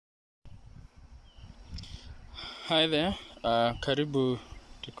Hi there, karibu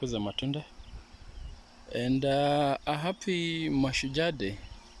Tukuza Matunda, and a happy Mashujaa Day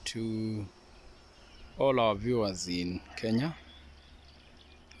to all our viewers in Kenya.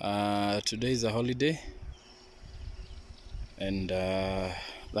 Today is a holiday, and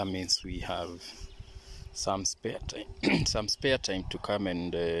that means we have some spare time, some spare time to come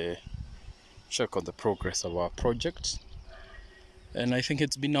and check on the progress of our project. And I think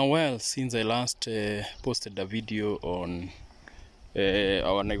it's been a while since I last posted a video on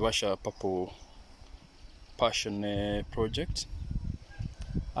our Naivasha Purple Passion project.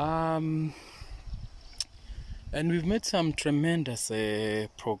 And we've made some tremendous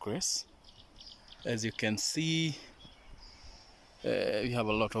progress. As you can see, we have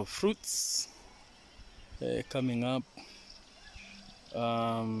a lot of fruits coming up,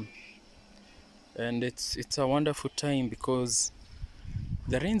 and it's a wonderful time because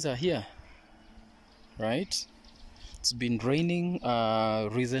the rains are here, right? It's been raining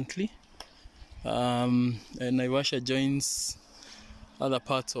recently, and Naivasha joins other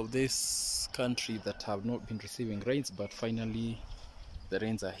parts of this country that have not been receiving rains, but finally the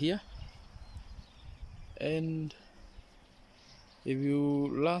rains are here. And if you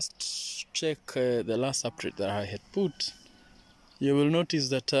last check the last update that I had put, you will notice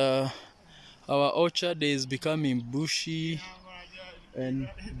that our orchard is becoming bushy and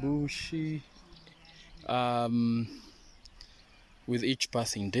bushy with each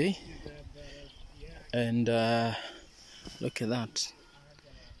passing day. And look at that.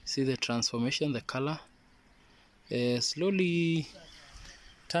 See the transformation, the color slowly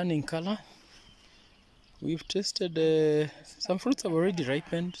turning color. We've tasted some fruits have already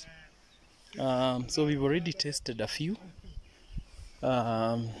ripened, so we've already tasted a few.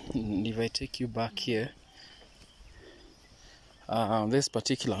 If I take you back here, this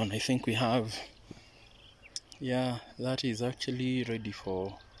particular one, I think we have, yeah, that is actually ready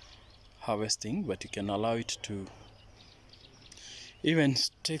for harvesting, but you can allow it to even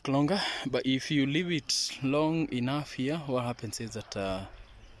take longer. But if you leave it long enough here, what happens is that the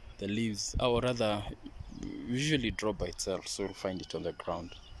leaves, or rather, usually drop by itself, so you'll find it on the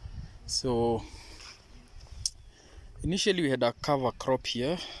ground. So initially we had a cover crop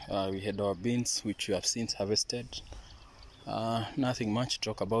here. We had our beans, which we have since harvested. Nothing much to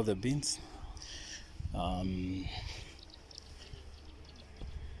talk about the beans.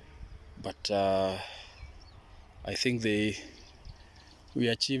 But I think we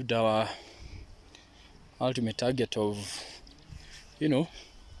achieved our ultimate target of,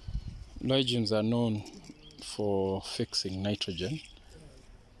 legumes are known for fixing nitrogen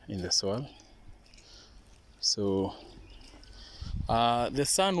in the soil. So the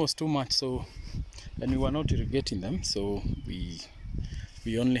sun was too much, and we were not irrigating them, so we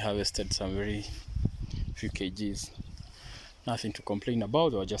only harvested some very few kgs. Nothing to complain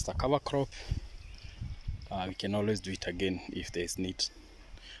about. They were just a cover crop. We can always do it again if there's need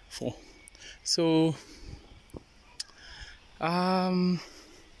for. So I've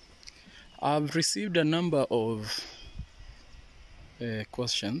received a number of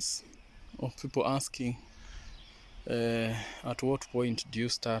questions of people asking at what point do you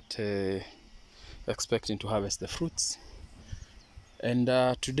start expecting to harvest the fruits. And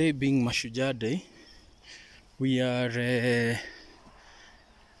today being Mashujaa Day, we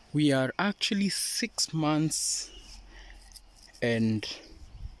are actually 6 months and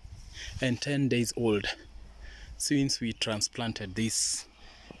 10 days old since we transplanted these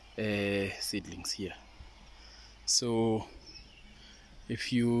seedlings here. So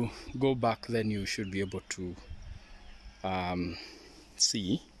if you go back, then you should be able to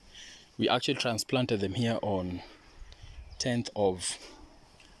see we actually transplanted them here on 10th of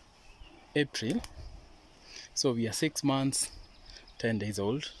April. So we are 6 months 10 days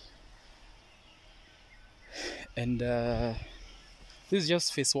old, and this is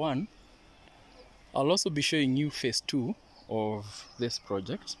just phase 1. I'll also be showing you phase 2 of this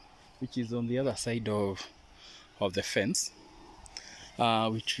project, which is on the other side of the fence,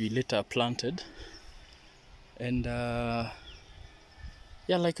 which we later planted. And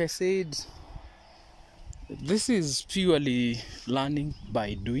yeah, like I said, this is purely learning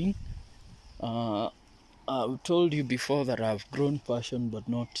by doing. I've told you before that I've grown passion, but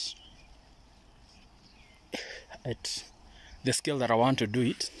not at the scale that I want to do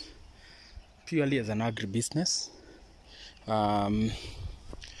it, purely as an agribusiness. And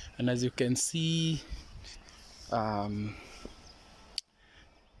as you can see,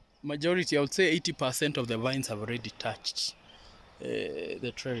 majority, I would say 80% of the vines have already touched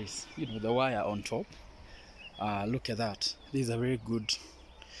the trellis, the wire on top. Look at that. This is a very good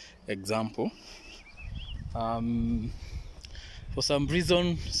example For some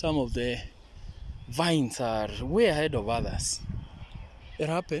reason, some of the vines are way ahead of others. It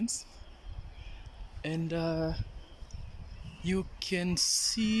happens, and you can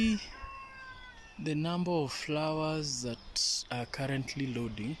see the number of flowers that are currently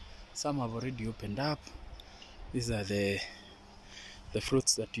loading. Some have already opened up. These are the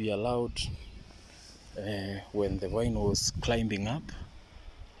fruits that we allowed when the vine was climbing up.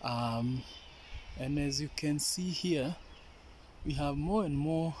 And as you can see here, we have more and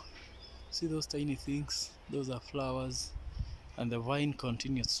more. See those tiny things? Those are flowers, and the vine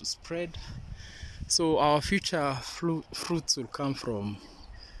continues to spread. So our future fruits will come from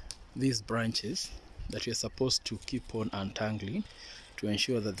these branches that we're supposed to keep on untangling to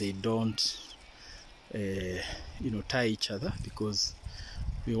ensure that they don't tie each other, because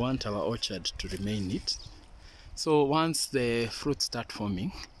we want our orchard to remain neat. So once the fruits start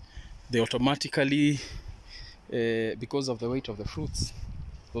forming, they automatically, because of the weight of the fruits,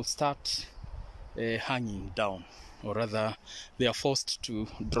 will start hanging down, or rather they are forced to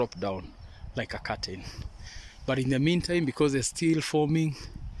drop down like a curtain. But in the meantime, because they're still forming,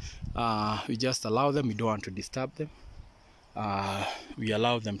 we just allow them. We don't want to disturb them. We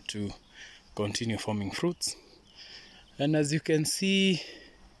allow them to continue forming fruits. And as you can see,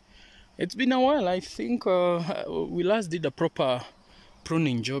 it's been a while. I think we last did a proper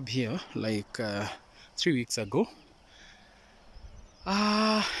pruning job here like 3 weeks ago.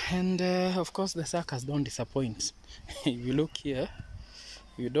 And of course the suckers don't disappoint. If you look here,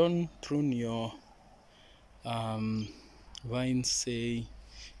 you don't prune your vines, say,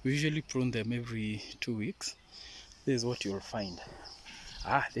 we usually prune them every 2 weeks. This is what you'll find.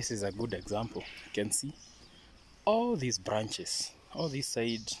 This is a good example. You can see all these branches, all these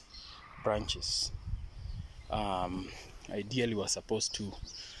side branches, ideally were supposed to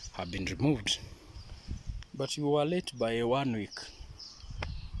have been removed, but you were late by 1 week.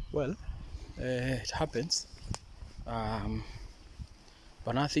 Well, it happens,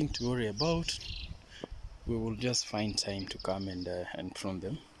 but nothing to worry about. We will just find time to come and prune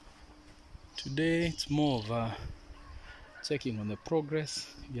them. Today it's more of a checking on the progress.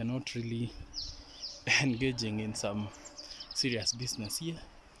 We are not really engaging in some serious business here,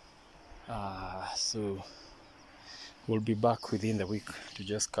 so we'll be back within the week to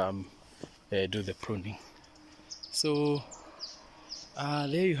just come do the pruning. So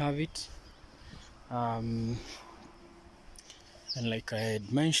there you have it. And like I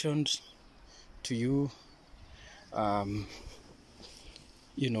had mentioned to you,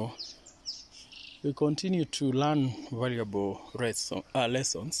 we continue to learn valuable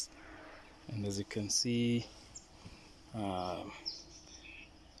lessons. And as you can see,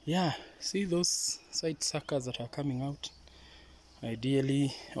 see those side suckers that are coming out,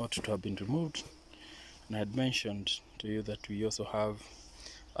 ideally ought to have been removed. And I had mentioned to you that we also have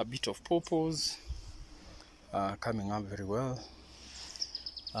a bit of pawpaws coming up very well.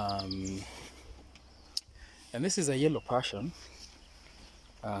 And this is a yellow passion.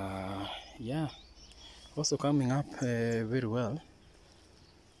 Also coming up very well.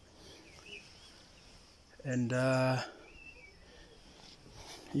 And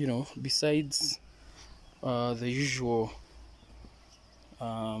besides the usual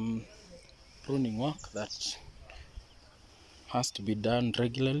pruning work that has to be done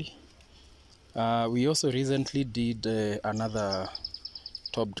regularly, we also recently did another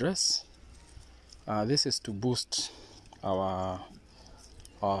top dress. This is to boost our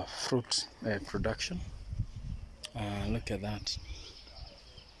fruit production. Look at that.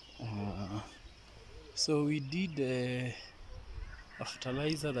 So we did a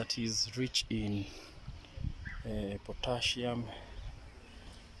fertilizer that is rich in potassium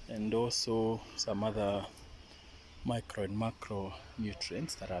and also some other micro and macro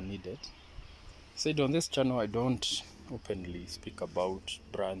nutrients that are needed. Said on this channel, I don't openly speak about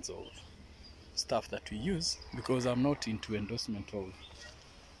brands of stuff that we use, because I'm not into endorsement of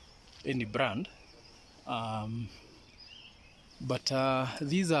any brand. But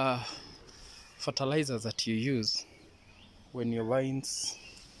these are fertilizers that you use when your vines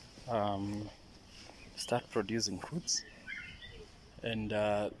start producing fruits, and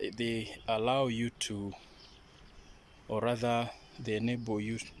they allow you to, or rather they enable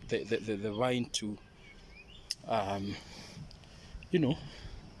you, the vine to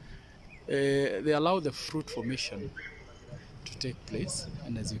they allow the fruit formation to take place.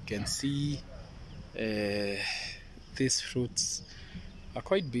 And as you can see, these fruits are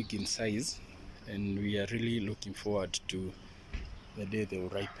quite big in size, and we are really looking forward to the day they will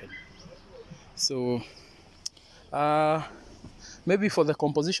ripen. So maybe for the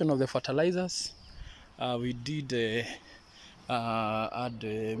composition of the fertilizers, We did add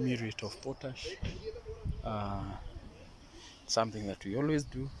muriate of potash, something that we always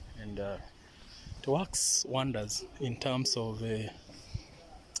do, and it works wonders in terms of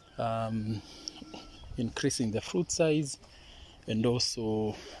increasing the fruit size, and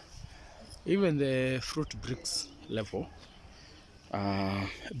also even the fruit bricks level.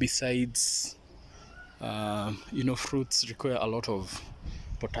 Besides, fruits require a lot of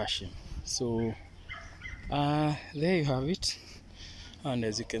potassium. So there you have it. And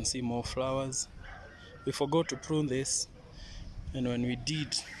as you can see, more flowers. We forgot to prune this, and when we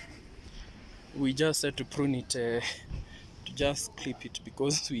did, we just had to prune it to just clip it,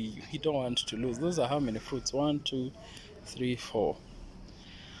 because we don't want to lose. Those are how many fruits? 1, 2, 3, 4.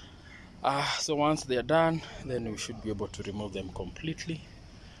 So once they're done, then we should be able to remove them completely.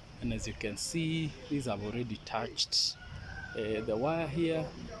 And as you can see, these have already touched the wire here,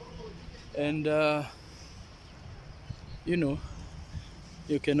 and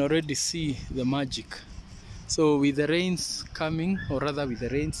you can already see the magic. So with the rains coming, or rather with the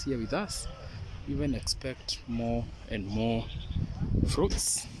rains here with us, even expect more and more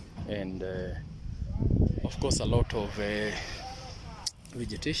fruits, and of course a lot of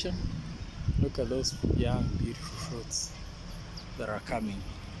vegetation. Look at those young beautiful fruits that are coming,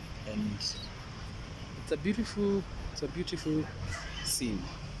 and it's a beautiful scene.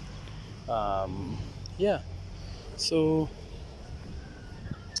 Yeah, so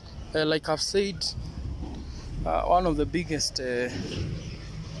like I've said, one of the biggest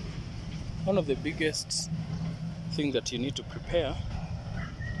thing that you need to prepare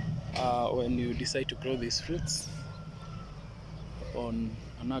when you decide to grow these fruits on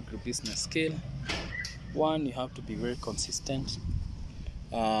an agribusiness scale, one, you have to be very consistent.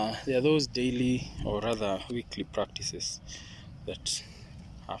 There are those daily, or rather weekly, practices that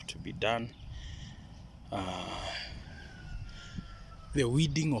have to be done. The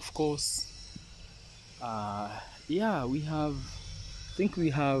weeding, of course. Yeah, we have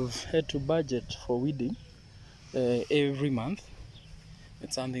had to budget for weeding every month.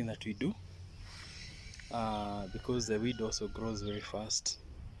 It's something that we do because the weed also grows very fast.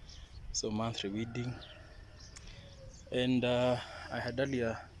 So monthly weeding. And I had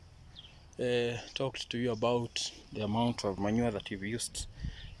earlier talked to you about the amount of manure that you've used.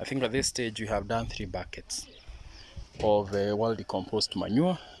 I think at this stage we have done 3 buckets of well decomposed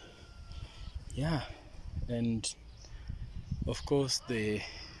manure. Yeah, and of course we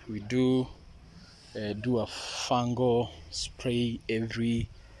do a fungal spray every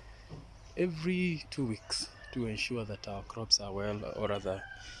 2 weeks to ensure that our crops are well, or rather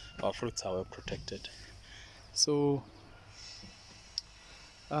our fruits are well protected. So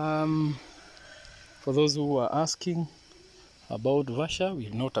for those who are asking about Vasha,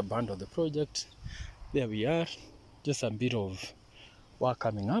 we've not abandoned the project. There we are, just a bit of work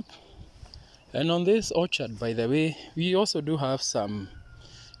coming up. And on this orchard, by the way, we also do have some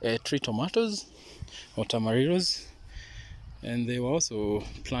tree tomatoes or tamarillos, and they were also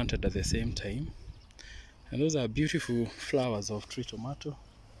planted at the same time. And those are beautiful flowers of tree tomato.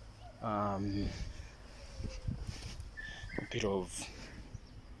 A bit of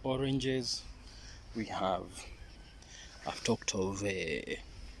oranges. I've talked of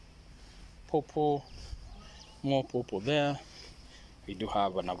pawpaw, more pawpaw there. We do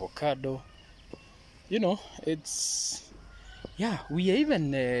have an avocado. We are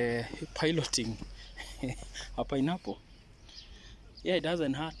even piloting a pineapple. Yeah, it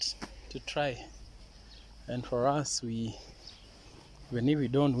doesn't hurt to try. And for us, even if we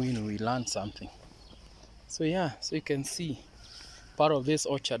don't win, we learn something. So yeah, so you can see part of this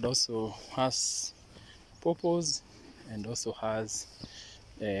orchard also has pawpaws and also has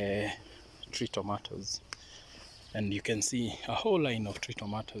tree tomatoes. And you can see a whole line of tree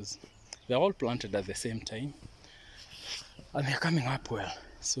tomatoes. They're all planted at the same time, and they're coming up well.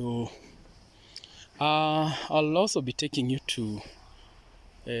 So I'll also be taking you to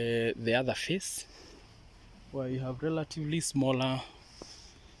the other face, where you have relatively smaller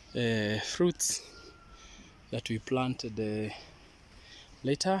fruits that we planted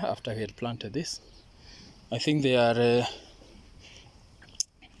later after we had planted this. I think they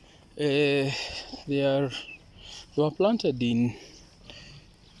were planted in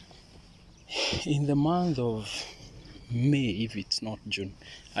the month of May, if it's not June.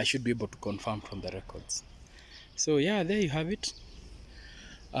 I should be able to confirm from the records. So yeah, there you have it.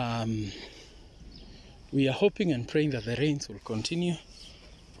 We are hoping and praying that the rains will continue,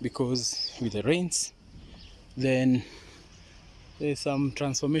 because with the rains, then there's some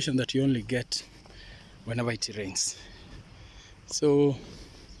transformation that you only get whenever it rains. So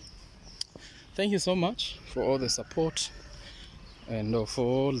thank you so much for all the support and for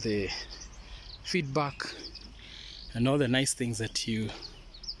all the feedback and all the nice things that you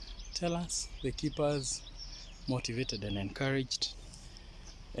tell us. They keep us motivated and encouraged.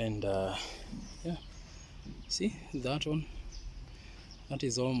 And yeah, see that one, that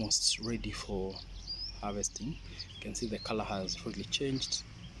is almost ready for harvesting. You can see the color has really changed.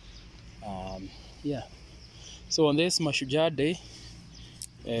 Yeah, so on this Mashujaa Day,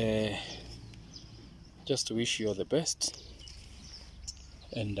 just to wish you all the best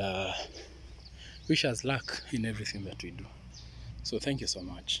and wish us luck in everything that we do. So thank you so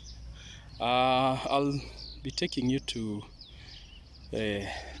much. I'll be taking you to the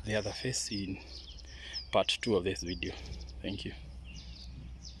other face in part 2 of this video. Thank you.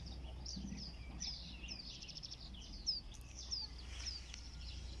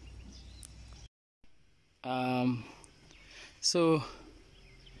 So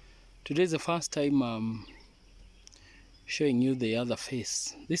today is the first time I'm showing you the other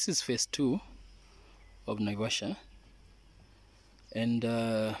face. This is phase 2 of Naivasha, and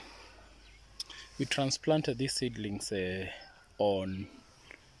we transplanted these seedlings on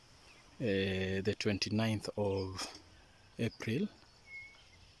the 29th of April.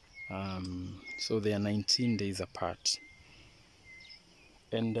 So they are 19 days apart,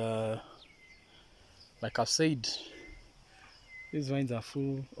 and like I've said, these vines are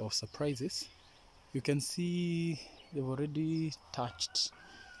full of surprises. You can see they've already touched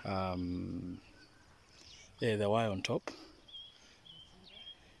the wire on top,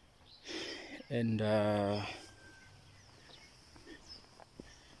 and I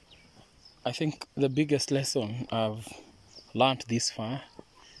think the biggest lesson I've learned this far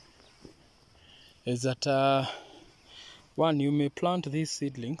is that one, you may plant these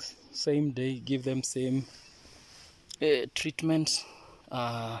seedlings same day, give them same treatment,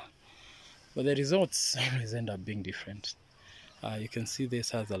 but the results always end up being different. You can see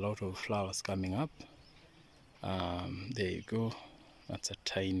this has a lot of flowers coming up. There you go, that's a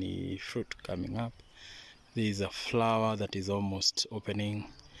tiny fruit coming up. There is a flower that is almost opening,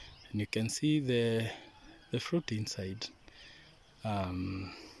 and you can see the fruit inside.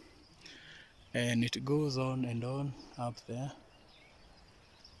 And it goes on and on up there.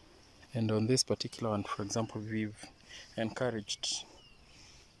 And on this particular one, for example, we've encouraged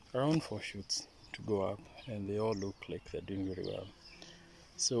around 4 shoots to go up, and they all look like they're doing very well.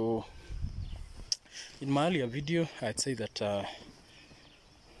 So in my earlier video, I'd say that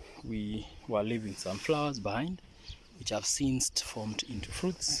we were leaving some flowers behind, which have since formed into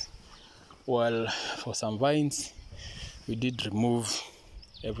fruits, while for some vines we did remove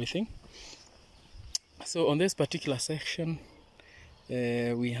everything. So on this particular section,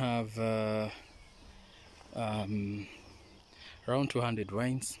 we have around 200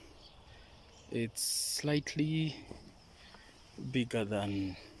 vines. It's slightly bigger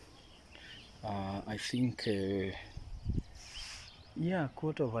than I think yeah, a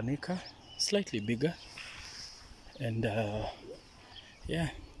quarter of an acre, slightly bigger. And yeah,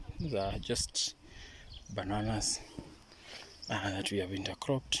 these are just bananas that we have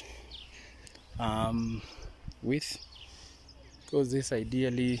intercropped with, because this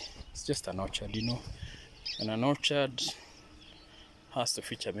ideally is just an orchard, you know, and an orchard has to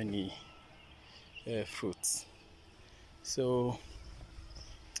feature many fruits. So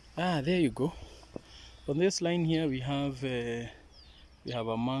there you go. On this line here we have a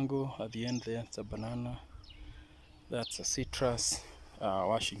mango at the end there. It's a banana, that's a citrus,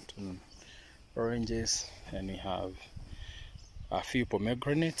 Washington oranges, and we have a few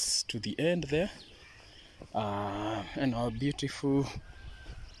pomegranates to the end there, and our beautiful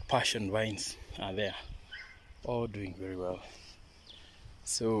passion vines are there, all doing very well.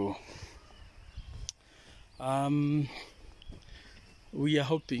 So we are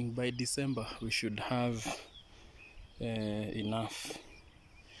hoping by December we should have enough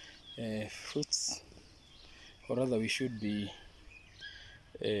fruits, or rather we should be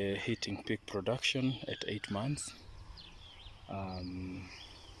hitting peak production at 8 months,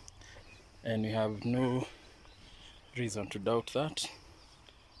 and we have no reason to doubt that.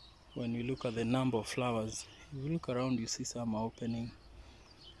 When we look at the number of flowers, if you look around, you see some are opening.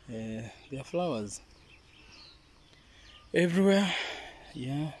 There are flowers everywhere,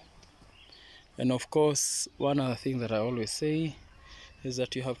 yeah. And of course, one other thing that I always say is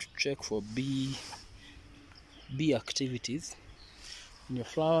that you have to check for bee activities in your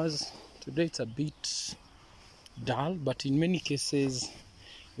flowers. Today it's a bit dull, but in many cases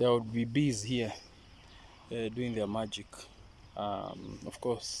there would be bees here doing their magic, of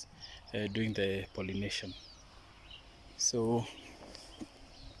course doing the pollination. So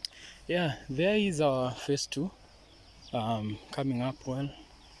yeah, there is our phase 2 coming up well.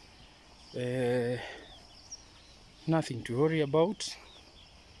 Nothing to worry about,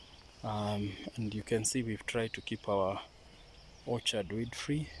 and you can see we've tried to keep our orchard weed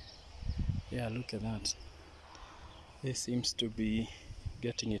free. Yeah, look at that. It seems to be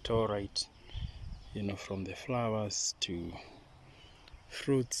getting it all right, you know, from the flowers to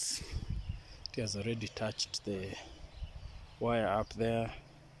fruits. It has already touched the wire up there,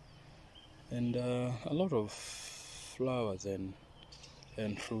 and a lot of flowers and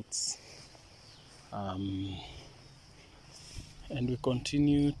fruits, and we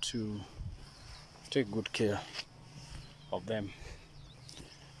continue to take good care of them.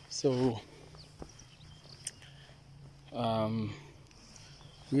 So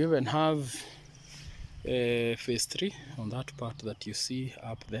we even have phase 3 on that part that you see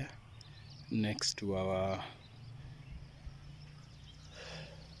up there next to our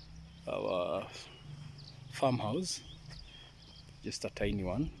farmhouse, just a tiny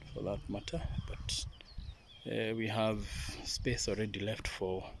one for that matter, but we have space already left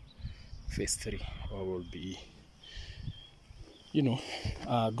for phase 3, or will be, you know,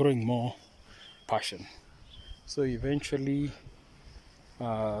 growing more passion. So eventually we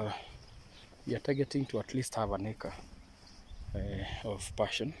are targeting to at least have an acre of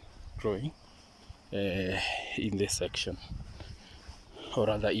passion growing in this section, or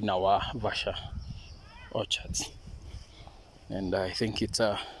rather in our Vasha orchards. And I think it's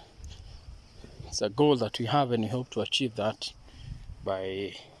a goal that we have, and we hope to achieve that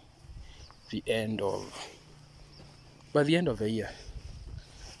by the end of the year.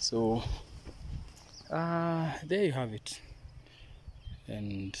 So there you have it,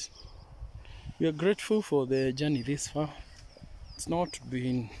 and we are grateful for the journey this far. It's not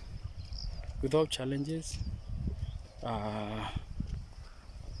been without challenges,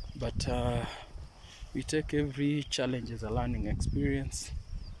 but we take every challenge as a learning experience.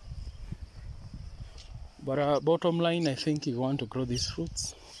 But bottom line, I think if you want to grow these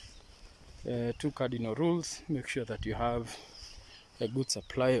fruits, 2 cardinal rules: make sure that you have a good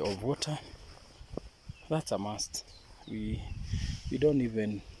supply of water. That's a must. We don't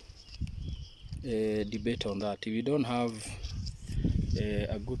even debate on that. If you don't have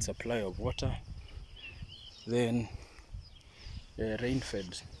a good supply of water, then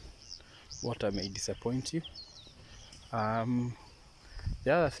rain-fed water may disappoint you. The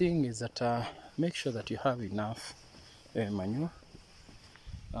other thing is that make sure that you have enough manure.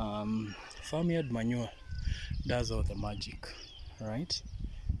 Farmyard manure does all the magic, right?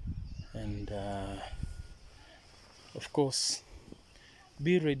 And of course,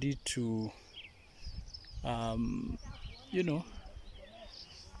 be ready to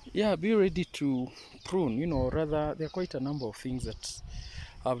be ready to prune. You know, rather, there are quite a number of things that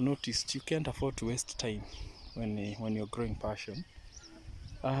I've noticed. You can't afford to waste time when you're growing passion.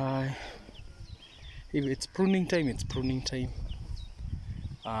 If it's pruning time, it's pruning time.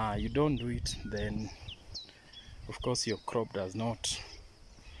 You don't do it, then of course your crop does not,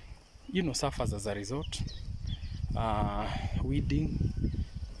 suffers as a result. Weeding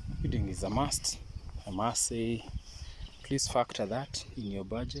is a must. I must say, please factor that in your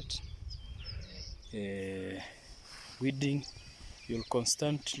budget. Weeding, you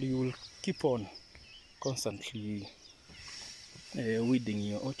will keep on constantly weeding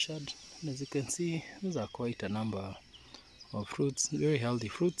your orchard. And as you can see, those are quite a number of fruits, very healthy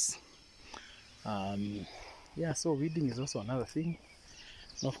fruits. So weeding is also another thing.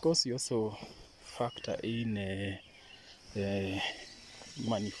 And of course, you also factor in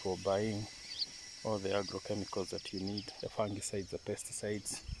money for buying all the agrochemicals that you need, the fungicides, the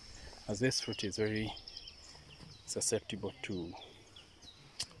pesticides, as this fruit is very susceptible to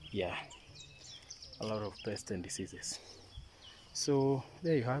a lot of pests and diseases. So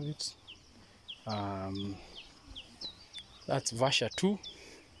there you have it. That's Vasha 2,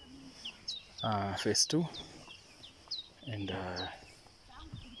 phase 2, and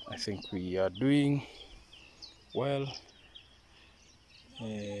I think we are doing well,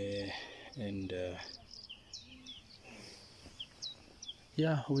 and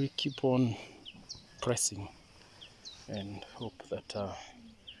we keep on pressing and hope that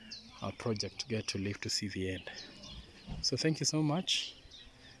our project get to live to see the end. So thank you so much,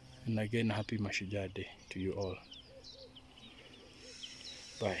 and again, happy Mashujaa Day to you all.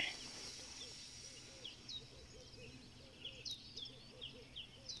 Bye.